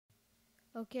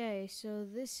Okay, so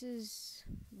this is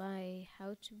my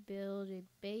how to build a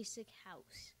basic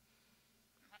house.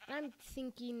 I'm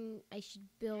thinking I should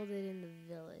build it in the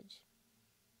village.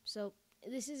 So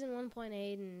this isn't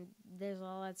 1.8 and there's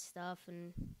all that stuff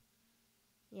and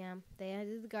yeah, they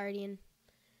added the Guardian.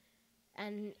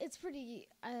 And it's pretty,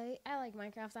 I like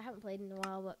Minecraft. I haven't played in a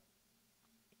while, but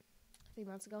 3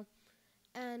 months ago.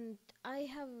 And I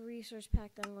have a resource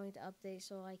pack that I'm going to update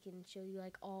so I can show you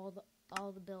like all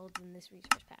the builds in this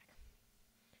resource pack.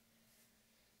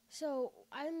 So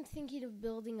I'm thinking of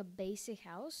building a basic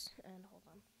house, and hold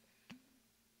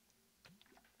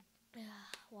on,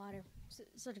 water,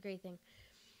 such a great thing.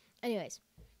 Anyways,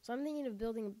 so I'm thinking of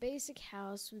building a basic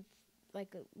house with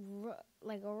like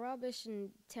a rubbish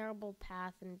and terrible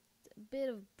path and a bit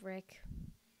of brick,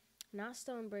 not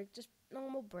stone brick, just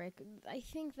normal brick. I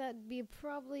think that'd be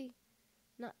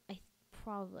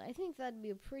I think that'd be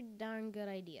a pretty darn good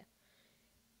idea.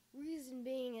 Reason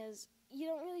being is you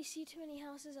don't really see too many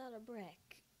houses out of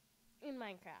brick in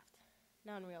Minecraft,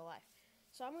 not in real life.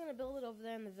 So I'm gonna build it over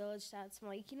there in the village to add some,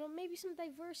 like, maybe some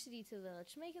diversity to the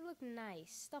village, make it look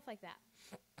nice, stuff like that.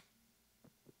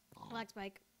 Black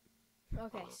spike.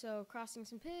 Okay, so crossing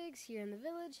some pigs here in the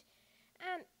village,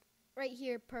 and right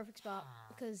here, perfect spot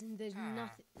because there's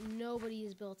nobody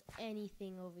has built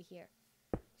anything over here.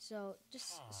 So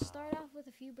just start off with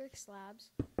a few brick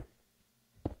slabs.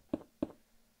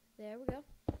 There we go.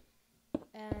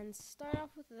 And start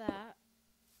off with that.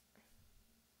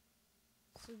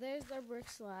 So there's our brick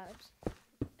slabs.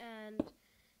 And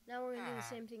now we're going to do the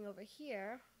same thing over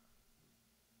here.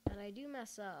 And I do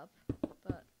mess up,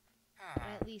 but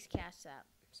I at least catch that.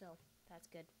 So that's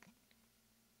good.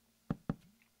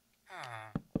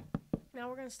 Now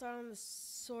we're going to start on this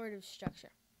sort of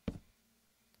structure.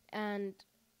 And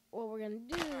what we're going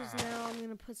to do is now I'm going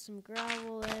to put some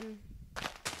gravel in.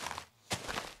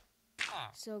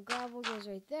 So gravel goes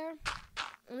right there.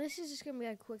 And this is just going to be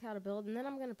like quick how to build. And then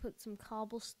I'm going to put some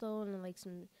cobblestone and like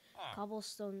some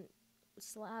cobblestone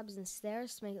slabs and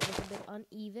stairs to make it look a bit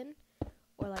uneven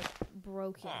or like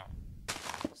broken.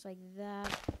 Just like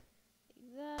that,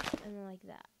 and then like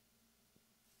that.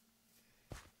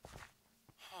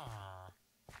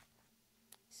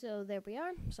 So there we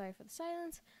are. Sorry for the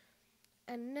silence.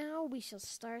 And now we shall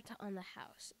start on the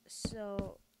house.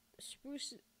 So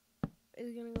spruce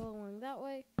is going to go along that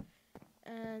way.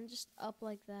 And just up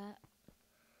like that.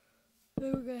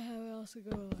 Then we're going to have it also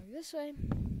go along this way.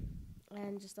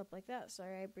 And just up like that.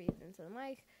 Sorry, I breathed into the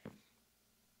mic.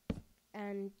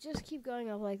 And just keep going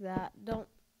up like that. Don't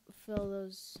fill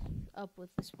those up with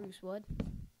the spruce wood.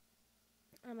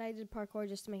 And I did parkour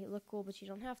just to make it look cool, but you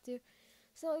don't have to.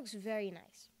 So it looks very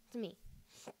nice to me.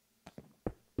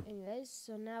 Anyways,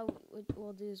 so now what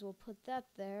we'll do is we'll put that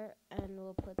there, and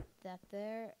we'll put that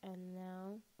there, and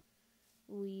now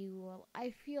we will,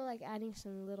 I feel like adding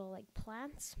some little like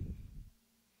plants.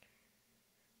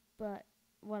 But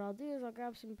what I'll do is I'll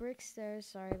grab some brick stairs,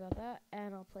 sorry about that,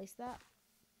 and I'll place that.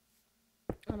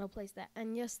 And I'll place that.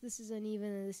 And yes, this is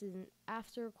uneven, and this is an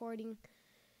after recording.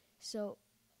 So,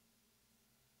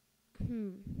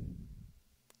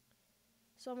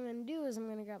 So what I'm going to do is I'm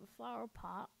going to grab a flower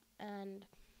pot, and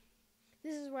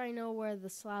this is where I know where the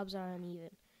slabs are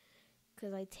uneven.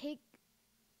 Because I take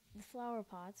the flower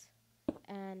pots,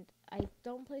 and I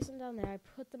don't place them down there. I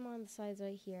put them on the sides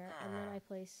right here, and then I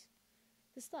place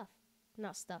the stuff.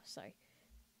 Not stuff, sorry.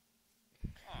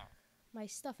 My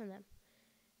stuff in them.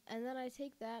 And then I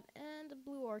take that and a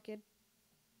blue orchid,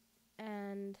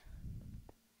 and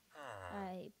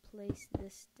I place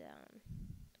this down.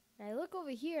 And I look over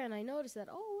here and I notice that,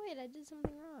 oh wait, I did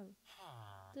something wrong.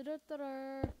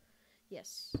 Da-da-da-da.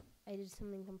 Yes, I did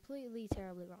something completely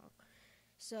terribly wrong.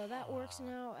 So that works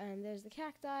now, and there's the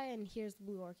cacti, and here's the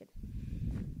blue orchid.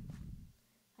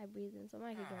 I breathed into the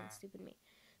mic again, stupid me.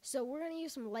 So we're going to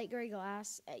use some light gray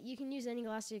glass. You can use any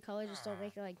glass of your color, just don't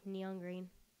make it like neon green.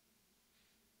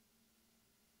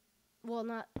 Well,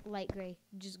 not light gray,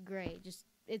 just gray.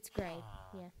 It's gray.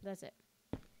 Yeah, that's it.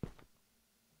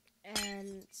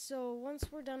 And so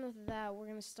once we're done with that, we're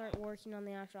going to start working on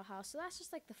the actual house. So that's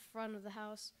just like the front of the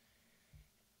house.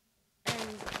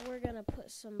 And we're going to put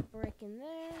some brick in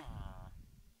there.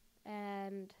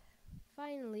 And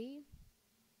finally,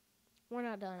 we're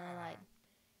not done, I lied.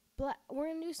 We're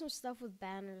going to do some stuff with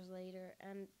banners later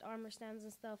and armor stands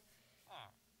and stuff.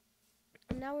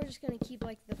 And now we're just going to keep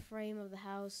like the frame of the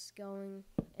house going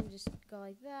and just go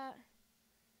like that.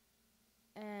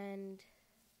 And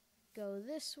go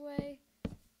this way,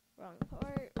 wrong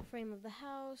part, frame of the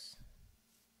house,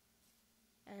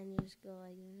 and just go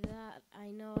like that.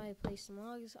 I know I placed some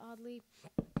logs oddly.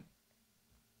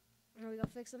 Now we go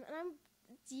fix them, and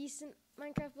decent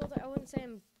Minecraft builder. I wouldn't say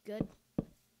I'm good.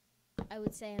 I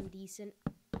would say I'm decent.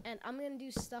 And I'm going to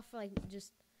do stuff like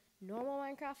just normal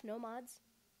Minecraft, no mods,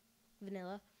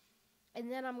 vanilla.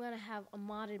 And then I'm going to have a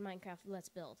modded Minecraft Let's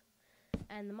Build.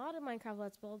 And the modded Minecraft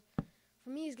Let's Build, for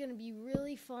me, is going to be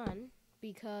really fun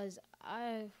because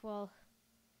going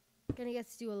to get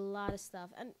to do a lot of stuff.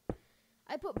 And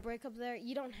I put brick up there.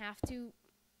 You don't have to.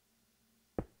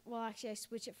 Well, actually, I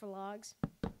switch it for logs.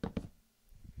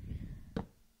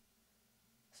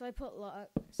 So I put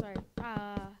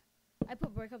I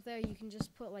put brick up there. You can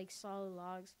just put like solid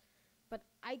logs. But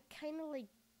I kind of like,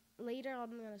 later on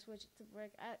I'm going to switch it to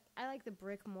brick. I like the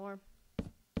brick more,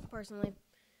 personally.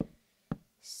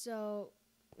 So,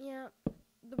 yeah,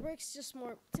 the brick's just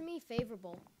more, to me,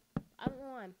 favorable. I don't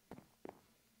know why.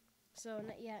 So,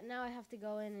 yeah, now I have to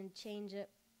go in and change it.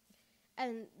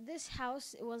 And this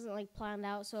house, it wasn't, like, planned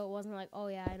out, so it wasn't like, oh,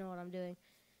 yeah, I know what I'm doing.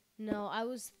 No, I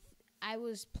was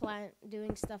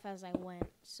doing stuff as I went,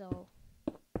 so,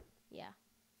 yeah.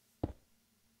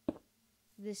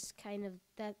 This kind of,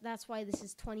 that's why this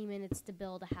is 20 minutes to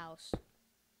build a house.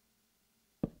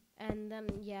 And then,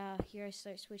 yeah, here I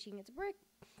start switching it to brick.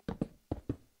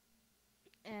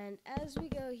 And as we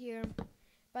go here,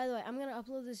 by the way, I'm going to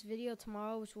upload this video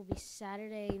tomorrow, which will be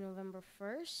Saturday, November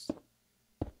 1st.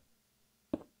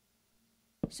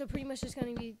 So pretty much it's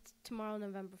going to be tomorrow,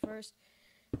 November 1st.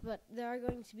 But there are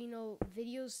going to be no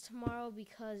videos tomorrow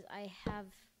because I have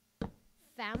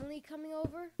family coming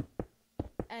over.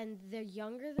 And they're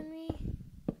younger than me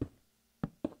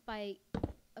by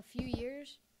a few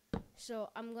years. So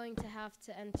I'm going to have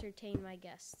to entertain my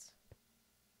guests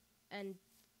and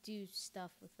do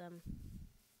stuff with them.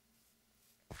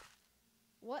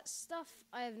 What stuff?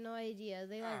 I have no idea.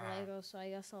 They like Lego, so I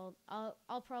guess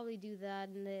I'll probably do that.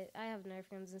 And I have Nerf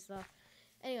guns and stuff.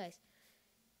 Anyways,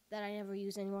 that I never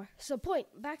use anymore. So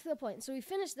back to the point. So we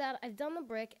finished that. I've done the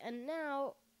brick, and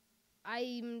now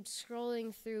I'm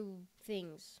scrolling through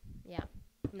things. Yeah,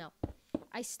 no.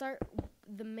 I start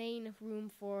the main room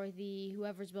for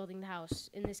whoever's building the house.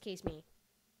 In this case, me,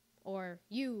 or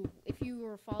you, if you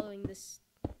were following this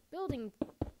building.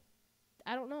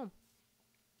 I don't know.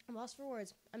 I'm lost for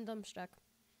words. I'm dumbstruck.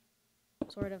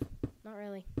 Sort of. Not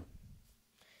really.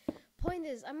 Point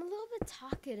is, I'm a little bit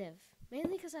talkative.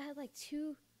 Mainly because I had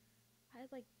two,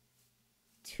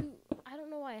 I don't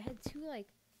know why, I had two,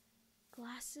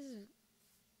 glasses of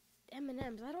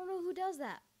M&Ms. I don't know who does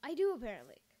that. I do,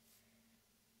 apparently.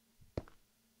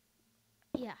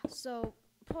 Yeah, so,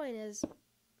 point is,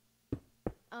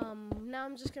 now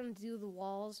I'm just going to do the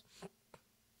walls.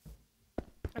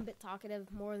 I'm a bit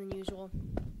talkative, more than usual.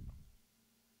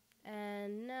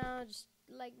 And now, just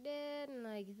like that and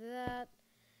like that.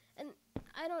 And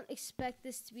I don't expect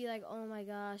this to be like, oh my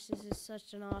gosh, this is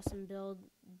such an awesome build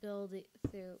it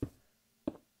through.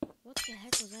 What the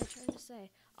heck was I trying to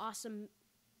say? Awesome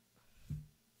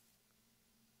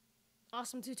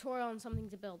tutorial on something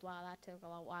to build. Wow, that took a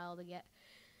while to get.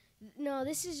 No,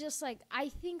 this is just like, I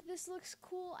think this looks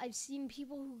cool. I've seen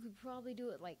people who could probably do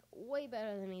it way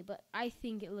better than me, but I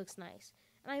think it looks nice.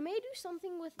 And I may do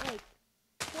something with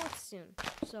quartz soon.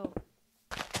 So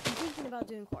I'm thinking about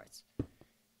doing quartz.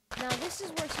 Now this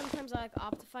is where sometimes I like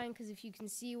optifying, because if you can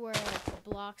see where the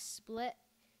blocks split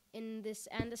in this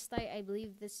andesite, I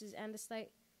believe this is andesite.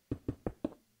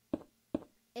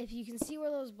 If you can see where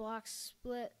those blocks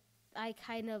split, I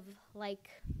kind of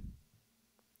like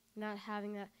not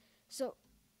having that. So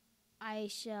I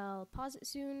shall pause it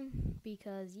soon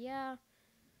because, yeah,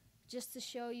 just to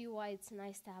show you why it's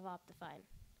nice to have optifine.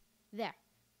 There.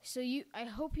 So I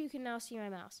hope you can now see my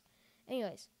mouse.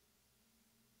 Anyways.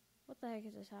 What the heck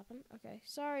has just happened? Okay,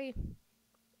 sorry.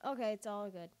 Okay, it's all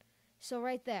good. So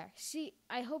right there. See,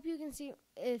 I hope you can see.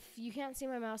 If you can't see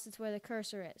my mouse, it's where the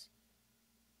cursor is.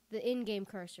 The in-game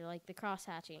cursor, like the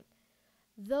cross-hatching.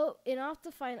 Though, in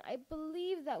Optifine, I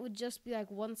believe that would just be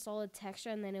one solid texture,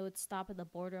 and then it would stop at the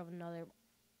border of another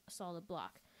solid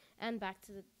block. And back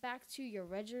to your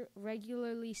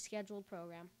regularly scheduled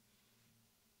program.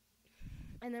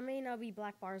 And there may now be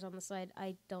black bars on the side.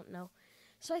 I don't know.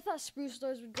 So I thought spruce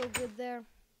doors would go good there.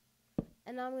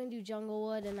 And now I'm going to do jungle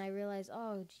wood, and I realized,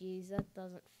 oh, geez, that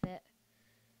doesn't fit.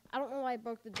 I don't know why I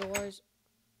broke the doors.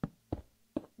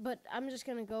 But I'm just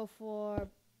going to go for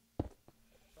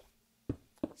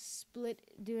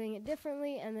doing it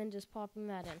differently, and then just popping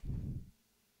that in.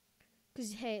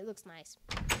 Because, hey, it looks nice.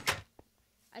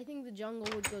 I think the jungle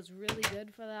wood goes really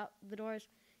good for the doors.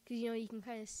 Because, you can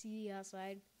kind of see the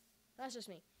outside. That's just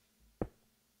me.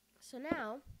 So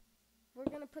now, we're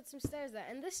going to put some stairs there.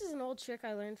 And this is an old trick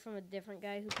I learned from a different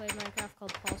guy who played Minecraft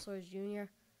called Paul Soares Jr.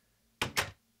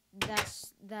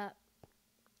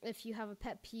 if you have a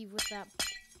pet peeve with that,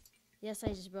 yes, I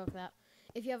just broke that.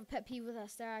 If you have a pet peeve with that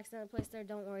stair accidentally placed there,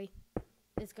 don't worry.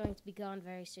 It's going to be gone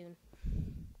very soon,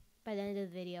 by the end of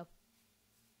the video.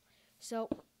 So,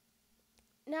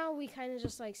 now we kind of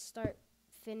just like start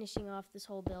finishing off this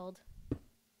whole build.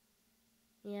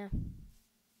 Yeah.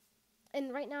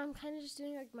 And right now I'm kind of just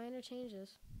doing like minor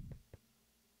changes.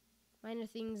 Minor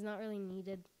things not really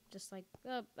needed. Just like,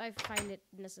 I find it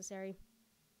necessary.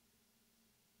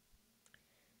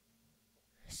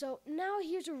 So now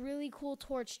here's a really cool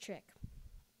torch trick.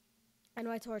 And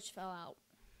my torch fell out.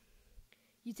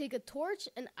 You take a torch,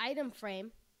 an item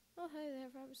frame. Oh, hey, they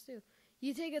have rabbits too.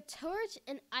 You take a torch,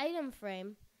 an item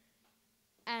frame,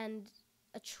 and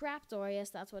a trapdoor.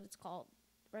 Yes, that's what it's called,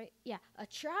 right? Yeah, a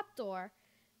trapdoor.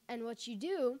 And what you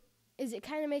do is it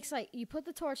kind of makes like, you put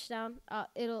the torch down.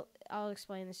 I'll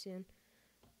explain this soon.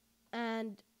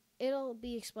 And it'll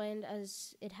be explained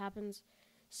as it happens.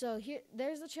 So here,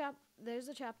 there's the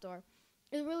trapdoor.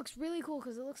 It looks really cool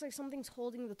because it looks like something's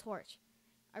holding the torch.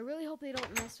 I really hope they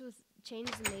don't mess with, change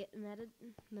the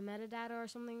metadata or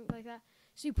something like that.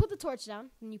 So you put the torch down,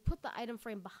 then you put the item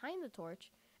frame behind the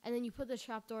torch, and then you put the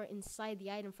trapdoor inside the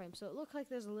item frame. So it looks like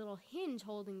there's a little hinge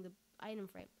holding the item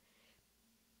frame.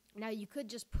 Now you could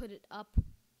just put it up,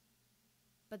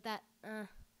 but that, I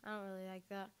don't really like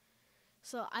that.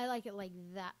 So I like it like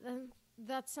that.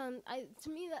 To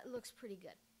me that looks pretty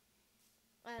good.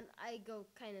 And I go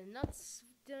kind of nuts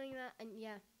doing that, and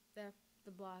yeah,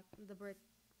 the brick,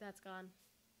 that's gone.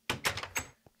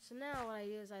 So now what I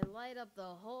do is I light up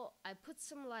I put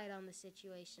some light on the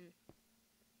situation.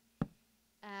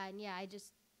 And yeah, I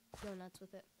just go nuts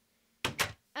with it.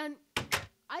 And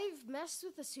I've messed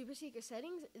with the super secret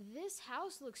settings. This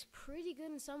house looks pretty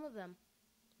good in some of them.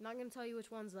 I'm not going to tell you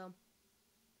which ones though.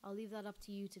 I'll leave that up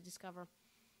to you to discover.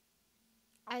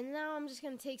 And now I'm just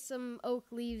going to take some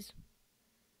oak leaves.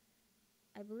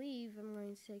 I believe I'm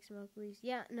going to take some oak leaves.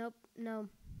 Yeah, nope, no.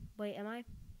 Wait, am I?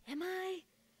 Am I?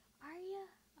 Are ya?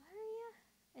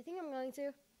 I think I'm going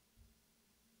to.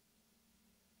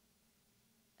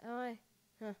 Am I?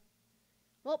 Huh.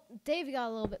 Well, Dave got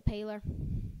a little bit paler.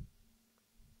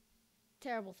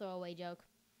 Terrible throwaway joke.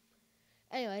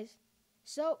 Anyways,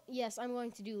 so, yes, I'm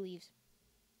going to do leaves.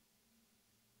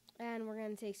 And we're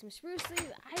going to take some spruce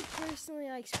leaves. I personally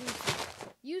like spruce leaves.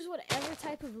 Use whatever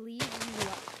type of leaves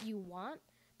you want,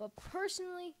 but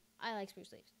personally, I like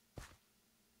spruce leaves.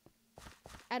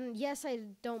 And yes, I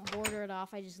don't border it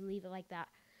off. I just leave it like that.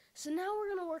 So now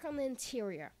we're going to work on the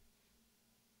interior.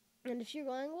 And if you're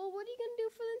going, well, what are you going to do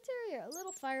for the interior? A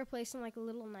little fireplace and like a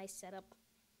little nice setup.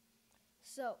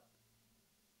 So,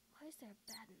 why is there a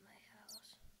bat in my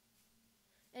house?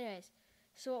 Anyways,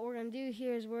 so what we're going to do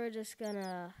here is we're just going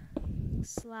to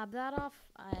slab that off.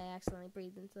 I accidentally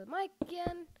breathed into the mic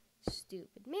again.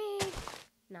 Stupid me.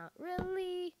 Not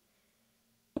really.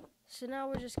 So now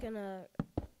we're just going to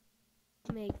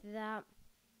make that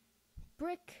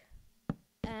brick.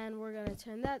 And we're going to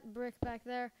turn that brick back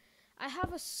there. I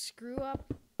have a screw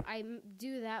up. I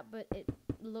do that, but it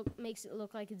makes it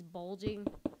look like it's bulging.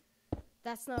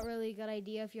 That's not really a good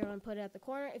idea if you're going to put it at the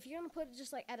corner. If you're going to put it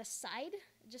just like at a side,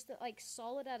 just like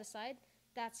solid at a side,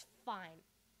 that's fine.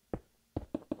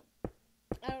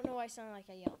 I don't know why I sound like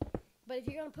I yelled. But if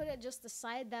you're going to put it just the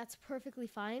side, that's perfectly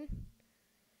fine.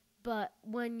 But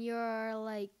when you're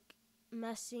like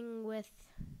messing with,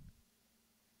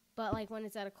 but like when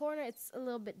it's at a corner, it's a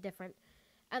little bit different.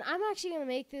 And I'm actually going to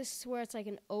make this where it's like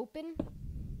an open.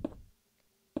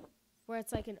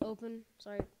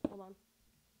 Sorry, hold on.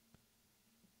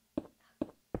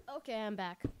 Okay, I'm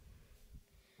back.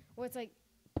 Where it's like,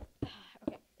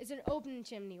 okay, it's an open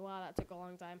chimney. Wow, that took a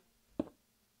long time.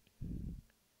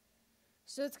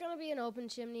 So it's going to be an open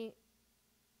chimney.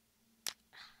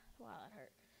 Wow, that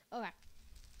hurt. Okay.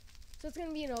 So it's going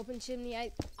to be an open chimney.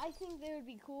 I think they would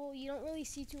be cool. You don't really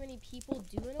see too many people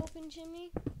do an open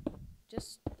chimney.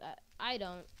 Just, I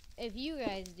don't. If you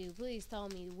guys do, please tell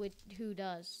me who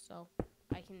does, so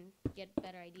I can get a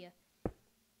better idea.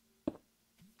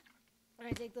 And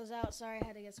I take those out. Sorry, I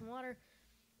had to get some water.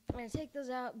 And I take those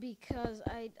out because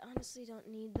I honestly don't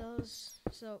need those.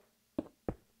 So,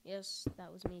 yes,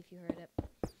 that was me if you heard it.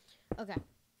 Okay.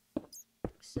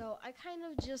 So, I kind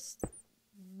of just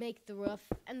make the roof.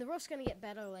 And the roof's going to get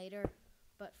better later.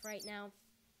 But for right now,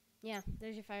 yeah,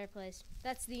 there's your fireplace.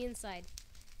 That's the inside.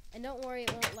 And don't worry,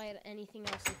 it won't light anything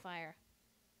else on fire.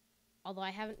 Although I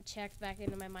haven't checked back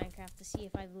into my Minecraft to see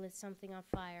if I've lit something on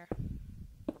fire.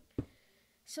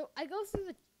 So I go through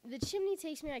the chimney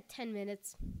takes me like 10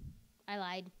 minutes. I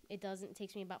lied. It doesn't. It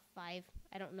takes me about 5.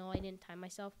 I don't know. I didn't time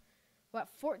myself. We're at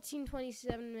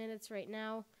 14:27 minutes right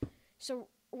now. So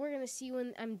we're going to see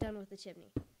when I'm done with the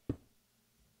chimney.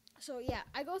 So yeah,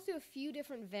 I go through a few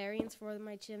different variants for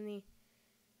my chimney.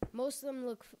 Most of them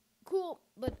look cool,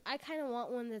 but I kind of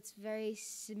want one that's very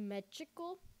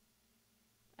symmetrical.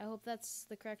 I hope that's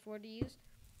the correct word to use.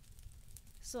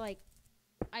 So like,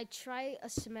 I try a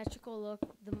symmetrical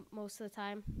look most of the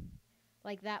time,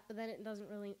 like that, but then it doesn't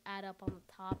really add up on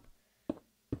the top.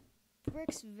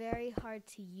 Brick's very hard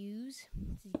to use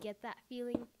to get that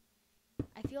feeling.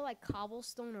 I feel like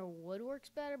cobblestone or wood works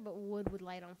better, but wood would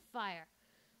light on fire.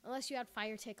 Unless you had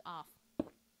fire tick off.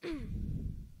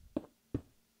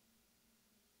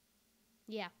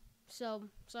 Yeah, so,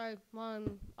 sorry,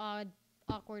 long, odd,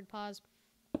 awkward pause.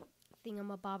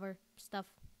 Thingamabobber stuff.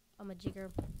 I'm a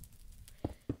jigger.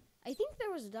 I think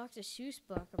there was a Dr. Seuss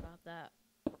book about that.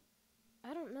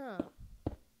 I don't know.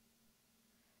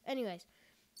 Anyways,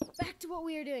 back to what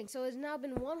we were doing. So it's now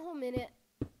been 1 whole minute,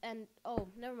 and, oh,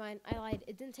 never mind, I lied.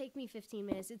 It didn't take me 15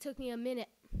 minutes. It took me a minute.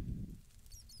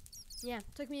 Yeah, it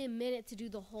took me a minute to do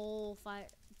the whole fire,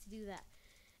 to do that.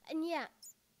 And yeah,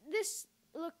 this,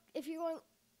 look, if you're going,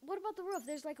 what about the roof?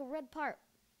 There's like a red part.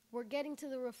 We're getting to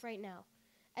the roof right now.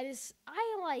 And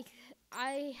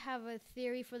I have a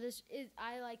theory for this.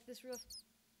 I like this roof.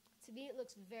 To me, it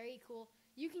looks very cool.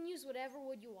 You can use whatever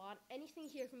wood you want. Anything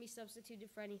here can be substituted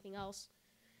for anything else.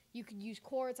 You could use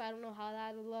quartz. I don't know how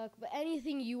that would look. But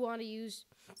anything you want to use.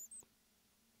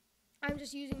 I'm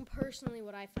just using personally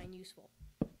what I find useful.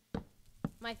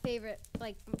 My favorite,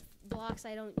 like, blocks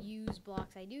I don't use,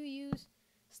 blocks I do use.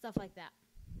 Stuff like that.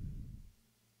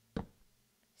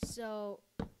 So,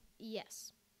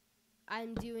 yes.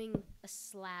 I'm doing a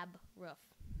slab roof.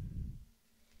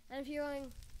 And if you're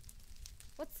going,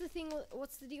 what's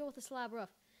the deal with the slab roof?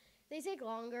 They take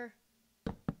longer,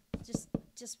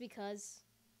 just because.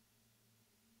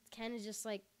 It's kind of just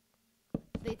like,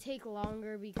 they take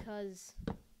longer because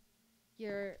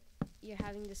you're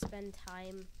having to spend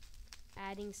time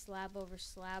adding slab over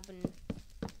slab, and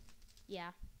yeah.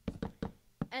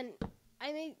 And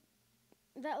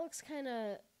that looks kind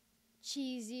of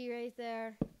cheesy right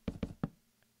there.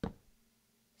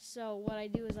 So what I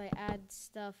do is I add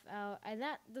stuff out, and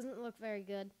that doesn't look very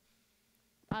good.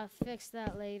 I'll fix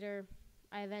that later.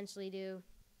 I eventually do.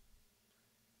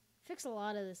 Fix a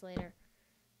lot of this later.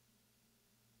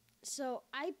 So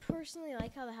I personally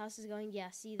like how the house is going.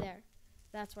 Yeah, see there.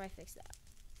 That's where I fixed that.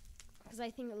 Because I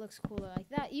think it looks cooler like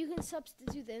that. You can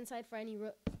substitute the inside for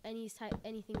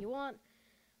anything you want.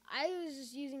 I was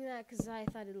just using that because I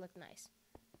thought it looked nice.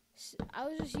 I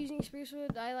was just using spruce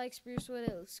wood. I like spruce wood.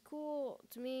 It looks cool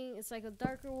to me. It's like a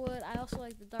darker wood. I also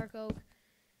like the dark oak.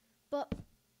 But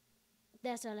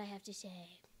that's all I have to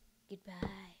say. Goodbye.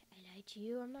 I lied to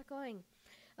you. I'm not going.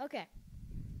 Okay.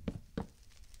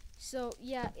 So,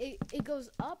 yeah, it goes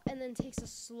up and then takes a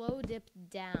slow dip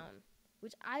down,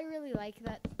 which I really like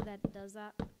that it does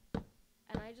that.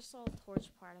 And I just saw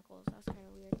torch particles. That's kind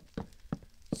of weird.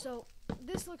 So,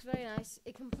 this looks very nice.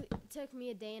 It took me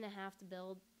a day and a half to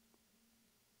build.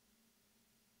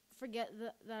 Forget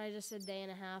that I just said day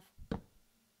and a half,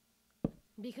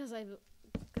 because I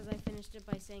finished it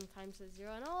by saying time set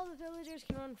 0, and all the villagers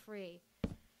can run free.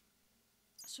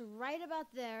 So right about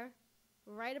there,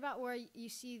 right about where you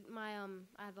see my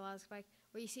I have the last spike,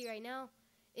 where you see right now,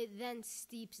 it then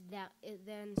steeps down. It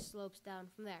then slopes down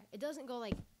from there. It doesn't go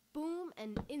like boom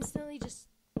and instantly just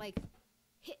like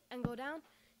hit and go down.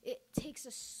 It takes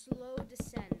a slow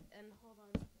descent. And hold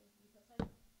on.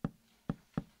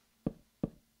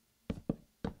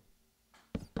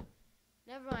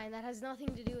 Never mind, that has nothing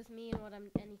to do with me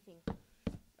and anything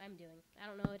I'm doing. I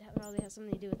don't know, it probably has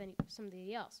something to do with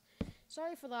somebody else.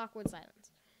 Sorry for the awkward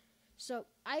silence. So,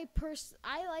 I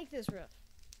like this roof.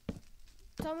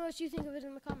 Tell me what you think of it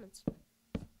in the comments.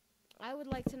 I would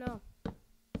like to know.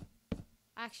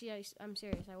 Actually, I'm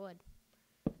serious, I would.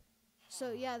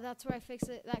 So, yeah, that's where I fixed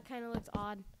it. That kind of looked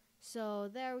odd. So,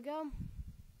 there we go.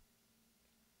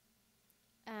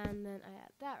 And then I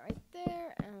add that right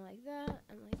there, and like that,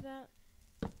 and like that.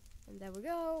 And there we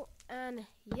go. And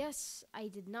yes, I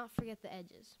did not forget the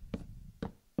edges.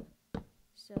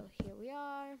 So here we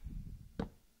are.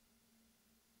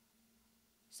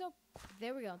 So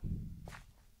there we go.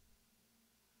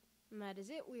 And that is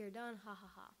it. We are done. Ha ha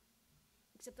ha.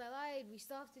 Except I lied. We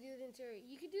still have to do the interior.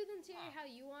 You can do the interior how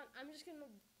you want. I'm just going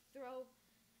to throw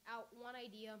out one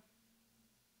idea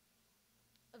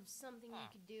of something you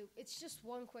could do. It's just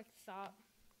one quick thought.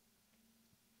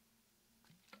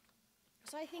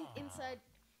 So I think inside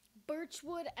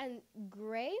birchwood and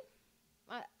gray,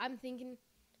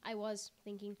 I was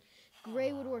thinking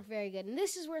gray would work very good. And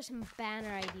this is where some banner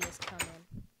ideas come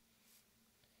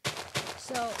in.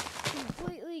 So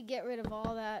completely get rid of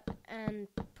all that and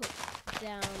put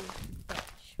down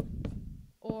birch.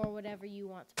 or whatever you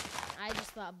want to put. I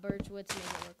just thought birch wood to make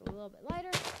it look a little bit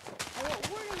lighter. And what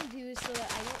we're going to do is, so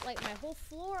that I don't light my whole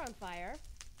floor on fire,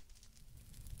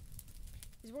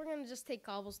 is we're going to just take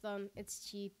cobblestone. It's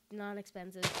cheap, not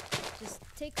expensive. Just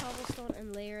take cobblestone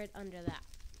and layer it under that.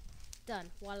 Done.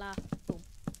 Voila. Boom.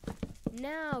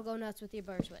 Now go nuts with your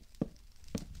birch wood.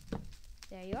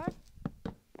 There you are.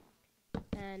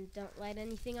 And don't light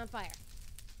anything on fire.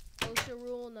 OSHA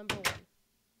rule number 1.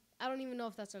 I don't even know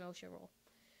if that's an OSHA rule.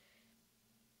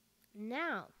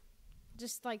 Now,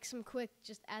 just like some quick,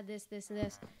 just add this, this, and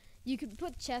this. You could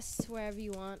put chests wherever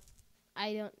you want.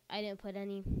 I didn't put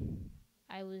any.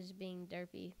 I was being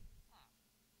derpy.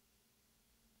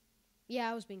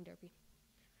 Yeah, I was being derpy.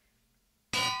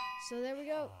 So there we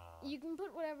go. You can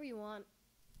put whatever you want.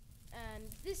 And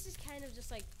this is kind of just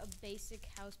like a basic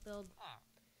house build.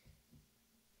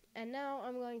 And now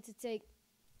I'm going to take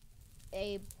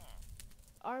a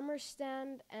armor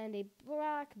stand and a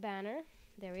black banner.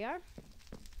 There we are.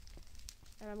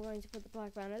 And I'm going to put the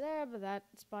black banner there, but that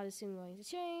spot is soon going to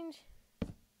change.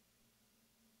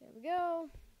 There we go.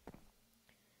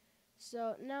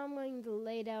 So now I'm going to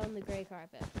lay down the gray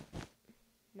carpet.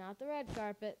 Not the red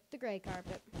carpet, the gray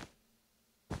carpet.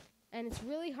 And it's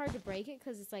really hard to break it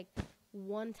because it's like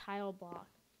one tile block.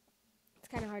 It's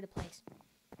kind of hard to place.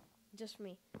 Just for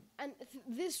me. And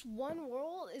this one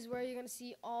world is where you're going to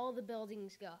see all the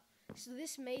buildings go. So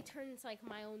this may turn into like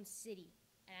my own city.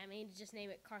 And I may just name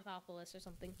it Carthopolis or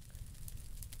something.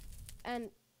 And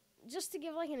just to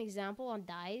give like an example on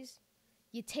dyes,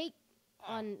 you take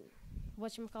on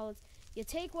whatchamacallit, you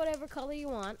take whatever color you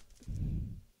want.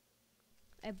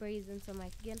 I breathed into my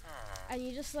mic again. And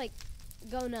you just like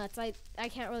go nuts. I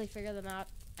can't really figure them out.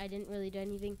 I didn't really do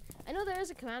anything. I know there is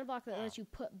a command block that lets you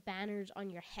put banners on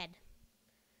your head.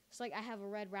 So like I have a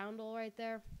red roundel right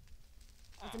there.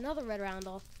 With another red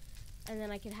roundel. And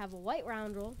then I could have a white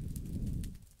roundel.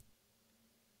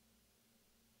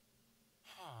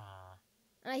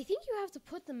 And I think you have to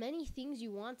put the many things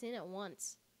you want in at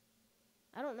once.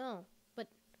 I don't know. But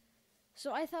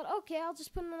so I thought, okay, I'll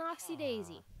just put in an oxy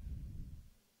daisy.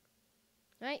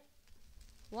 Right?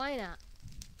 Why not?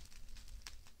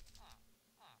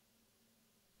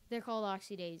 They're called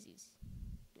oxy daisies.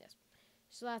 Yes.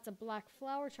 So that's a black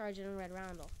flower charge and a red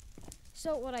roundel.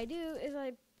 So what I do is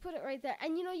I put it right there.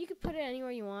 And you know, you could put it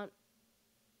anywhere you want.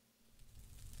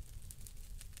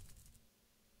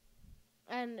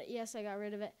 And yes, I got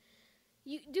rid of it.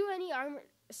 You do any armor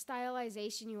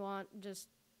stylization you want, just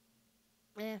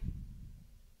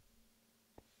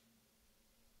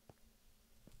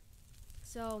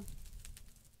So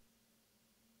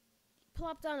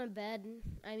plop down a bed.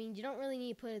 I mean, you don't really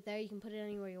need to put it there. You can put it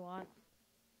anywhere you want.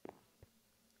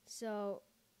 So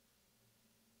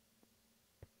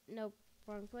nope,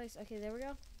 wrong place. Okay, there we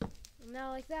go.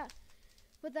 Now like that.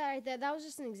 Put that right there. That was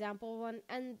just an example one.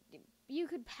 And you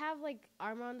could have like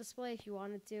armor on display if you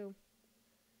wanted to.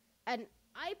 And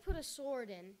I put a sword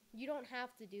in. You don't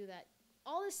have to do that.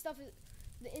 All this stuff is,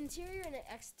 the interior and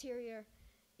the exterior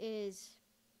is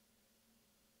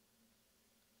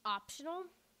optional.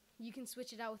 You can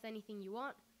switch it out with anything you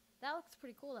want. That looks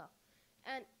pretty cool though.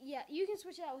 And yeah, you can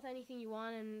switch it out with anything you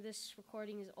want, and this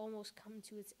recording has almost come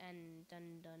to its end.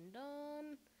 Dun dun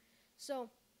dun. So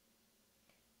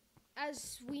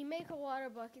as we make a water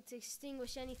bucket to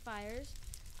extinguish any fires,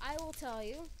 I will tell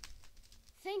you,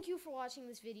 thank you for watching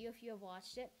this video if you have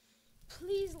watched it.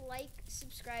 Please like,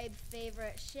 subscribe,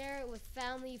 favorite, share it with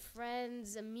family,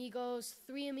 friends, amigos,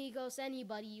 3 amigos,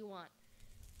 anybody you want.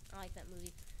 I like that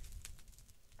movie.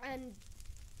 And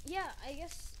yeah, I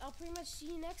guess I'll pretty much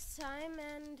see you next time,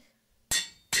 and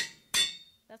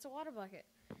that's a water bucket.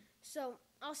 So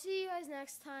I'll see you guys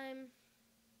next time.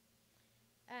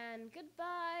 And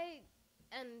goodbye,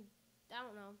 and I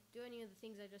don't know, do any of the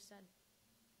things I just said.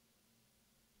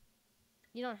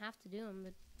 You don't have to do them,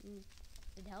 but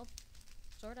it'd help,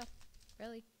 sort of,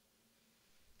 really.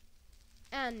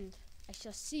 And I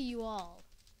shall see you all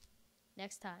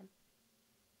next time.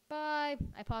 Bye.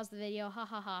 I paused the video, ha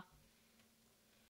ha ha.